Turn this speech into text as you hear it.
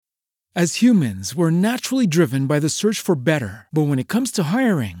As humans, we're naturally driven by the search for better. But when it comes to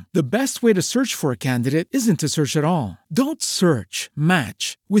hiring, the best way to search for a candidate isn't to search at all. Don't search,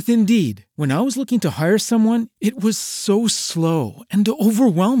 match with Indeed. When I was looking to hire someone, it was so slow and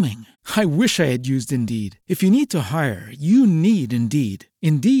overwhelming. I wish I had used Indeed. If you need to hire, you need Indeed.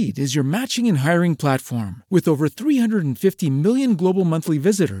 Indeed is your matching and hiring platform with over 350 million global monthly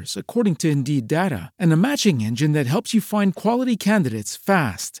visitors, according to Indeed data, and a matching engine that helps you find quality candidates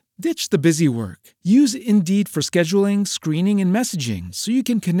fast. Ditch the busy work. Use Indeed for scheduling, screening, and messaging so you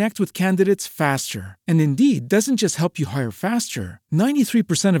can connect with candidates faster. And Indeed doesn't just help you hire faster.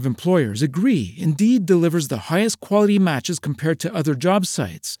 93% of employers agree Indeed delivers the highest quality matches compared to other job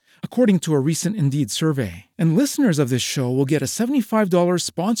sites, according to a recent Indeed survey. And listeners of this show will get a $75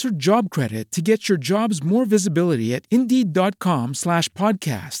 sponsored job credit to get your jobs more visibility at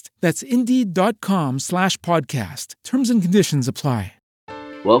Indeed.com/podcast. That's Indeed.com/podcast. Terms and conditions apply.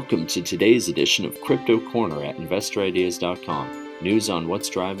 Welcome to today's edition of Crypto Corner at InvestorIdeas.com. News on what's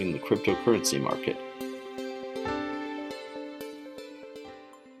driving the cryptocurrency market.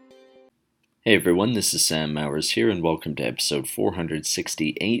 Hey everyone, this is Sam Mowers here, and welcome to episode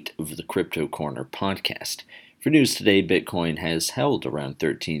 468 of the Crypto Corner podcast. For news today, Bitcoin has held around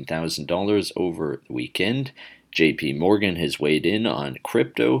 $13,000 over the weekend. JP Morgan has weighed in on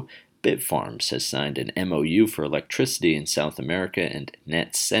crypto. Bitfarms has signed an MOU for electricity in South America, and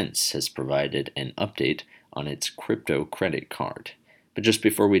NetSense has provided an update on its crypto credit card. But just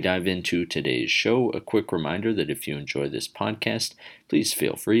before we dive into today's show, a quick reminder that if you enjoy this podcast, please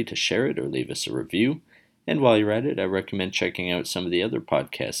feel free to share it or leave us a review. And while you're at it, I recommend checking out some of the other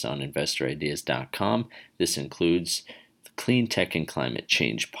podcasts on InvestorIdeas.com. This includes the Clean Tech and Climate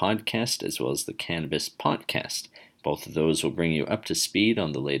Change podcast, as well as the Cannabis podcast. Both of those will bring you up to speed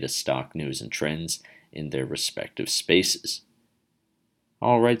on the latest stock news and trends in their respective spaces.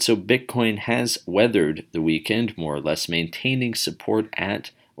 Alright, so Bitcoin has weathered the weekend, more or less maintaining support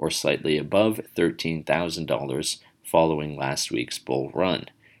at or slightly above $13,000 following last week's bull run.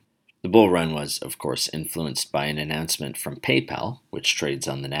 The bull run was, of course, influenced by an announcement from PayPal, which trades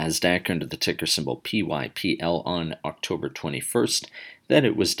on the Nasdaq under the ticker symbol PYPL on October 21st, that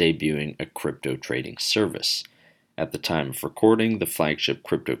it was debuting a crypto trading service. At the time of recording, the flagship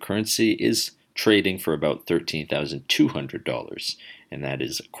cryptocurrency is trading for about $13,200, and that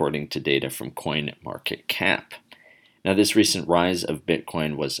is according to data from CoinMarketCap. Now, this recent rise of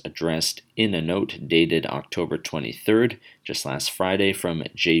Bitcoin was addressed in a note dated October 23rd, just last Friday, from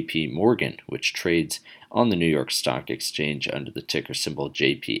JP Morgan, which trades on the New York Stock Exchange under the ticker symbol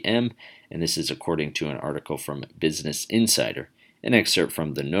JPM, and this is according to an article from Business Insider. An excerpt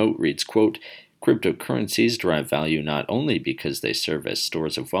from the note reads, quote, "Cryptocurrencies derive value not only because they serve as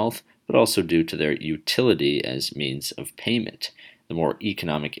stores of wealth, but also due to their utility as means of payment. The more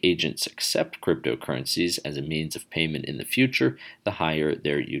economic agents accept cryptocurrencies as a means of payment in the future, the higher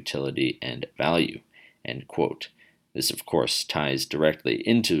their utility and value." End quote. This, of course, ties directly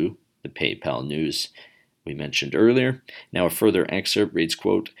into the PayPal news we mentioned earlier. Now, a further excerpt reads,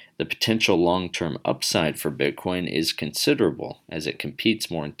 quote, "The potential long-term upside for Bitcoin is considerable as it competes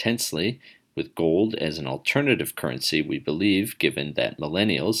more intensely with gold as an alternative currency. We believe, given that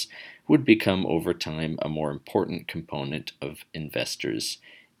millennials would become over time a more important component of investors'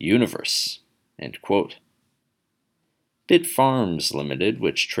 universe." End quote. Bitfarms Limited,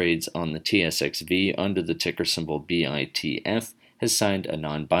 which trades on the TSXV under the ticker symbol BITF, has signed a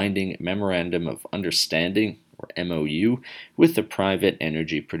non-binding Memorandum of Understanding, or MOU, with a private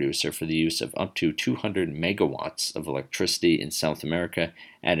energy producer for the use of up to 200 megawatts of electricity in South America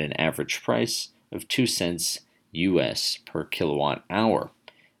at an average price of 2 cents US per kilowatt hour.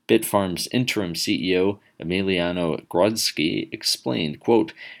 Bitfarms' interim CEO, Emiliano Grodzki, explained,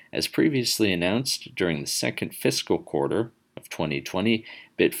 quote, "As previously announced during the second fiscal quarter of 2020,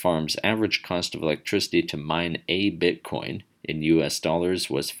 Bitfarms' average cost of electricity to mine a Bitcoin in US dollars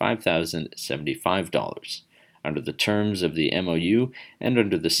was $5,075. Under the terms of the MOU and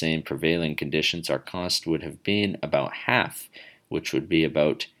under the same prevailing conditions, our cost would have been about half, which would be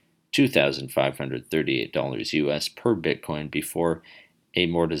about $2,538 US per Bitcoin before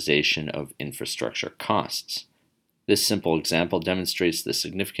amortization of infrastructure costs." This simple example demonstrates the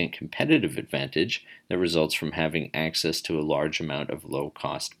significant competitive advantage that results from having access to a large amount of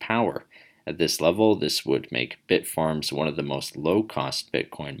low-cost power. At this level, this would make Bitfarms one of the most low-cost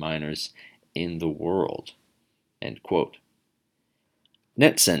Bitcoin miners in the world. End quote.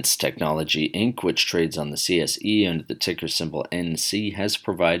 NetSense Technology Inc., which trades on the CSE under the ticker symbol NC, has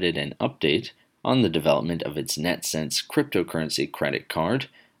provided an update on the development of its NetSense cryptocurrency credit card,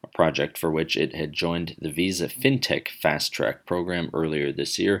 a project for which it had joined the Visa FinTech Fast Track program earlier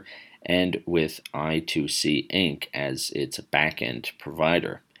this year, and with I2C Inc. as its back-end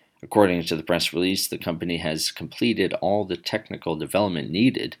provider. According to the press release, the company has completed all the technical development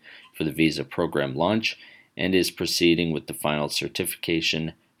needed for the visa program launch and is proceeding with the final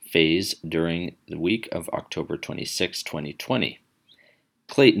certification phase during the week of October 26, 2020.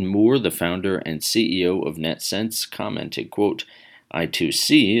 Clayton Moore, the founder and CEO of NetSense, commented, quote,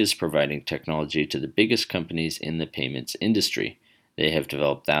 I2C is providing technology to the biggest companies in the payments industry. They have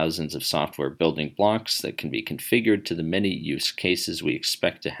developed thousands of software building blocks that can be configured to the many use cases we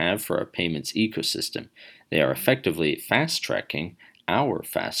expect to have for our payments ecosystem. They are effectively fast-tracking our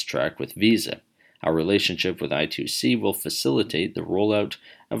fast track with Visa. Our relationship with I2C will facilitate the rollout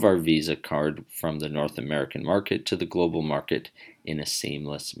of our Visa card from the North American market to the global market in a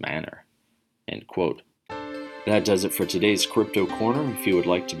seamless manner. End quote. That does it for today's Crypto Corner. If you would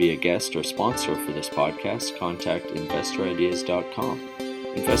like to be a guest or sponsor for this podcast, contact InvestorIdeas.com.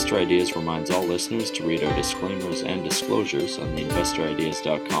 Investor Ideas reminds all listeners to read our disclaimers and disclosures on the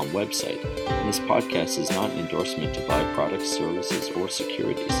InvestorIdeas.com website, and this podcast is not an endorsement to buy products, services, or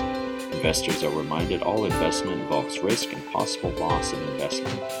securities. Investors are reminded all investment involves risk and possible loss of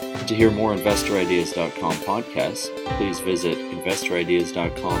investment. To hear more InvestorIdeas.com podcasts, please visit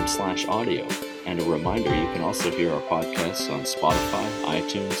InvestorIdeas.com/audio. And a reminder, you can also hear our podcasts on Spotify,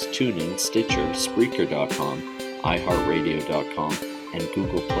 iTunes, TuneIn, Stitcher, Spreaker.com, iHeartRadio.com, and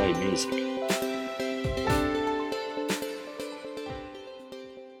Google Play Music.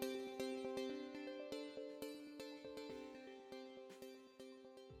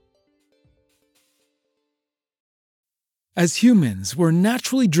 As humans, we're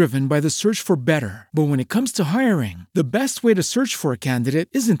naturally driven by the search for better. But when it comes to hiring, the best way to search for a candidate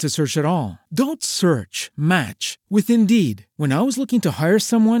isn't to search at all. Don't search, match with Indeed. When I was looking to hire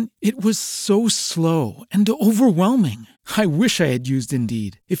someone, it was so slow and overwhelming. I wish I had used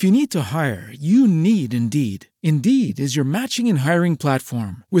Indeed. If you need to hire, you need Indeed. Indeed is your matching and hiring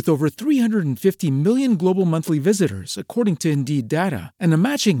platform with over 350 million global monthly visitors, according to Indeed data, and a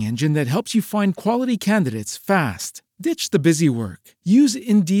matching engine that helps you find quality candidates fast. Ditch the busy work. Use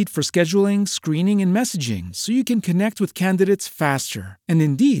Indeed for scheduling, screening, and messaging so you can connect with candidates faster. And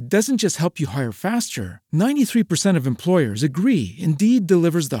Indeed doesn't just help you hire faster. 93% of employers agree Indeed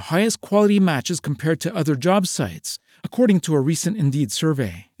delivers the highest quality matches compared to other job sites, according to a recent Indeed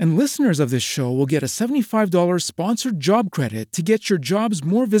survey. And listeners of this show will get a $75 sponsored job credit to get your jobs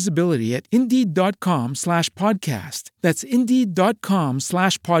more visibility at Indeed.com/podcast. That's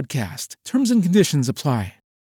Indeed.com/podcast. Terms and conditions apply.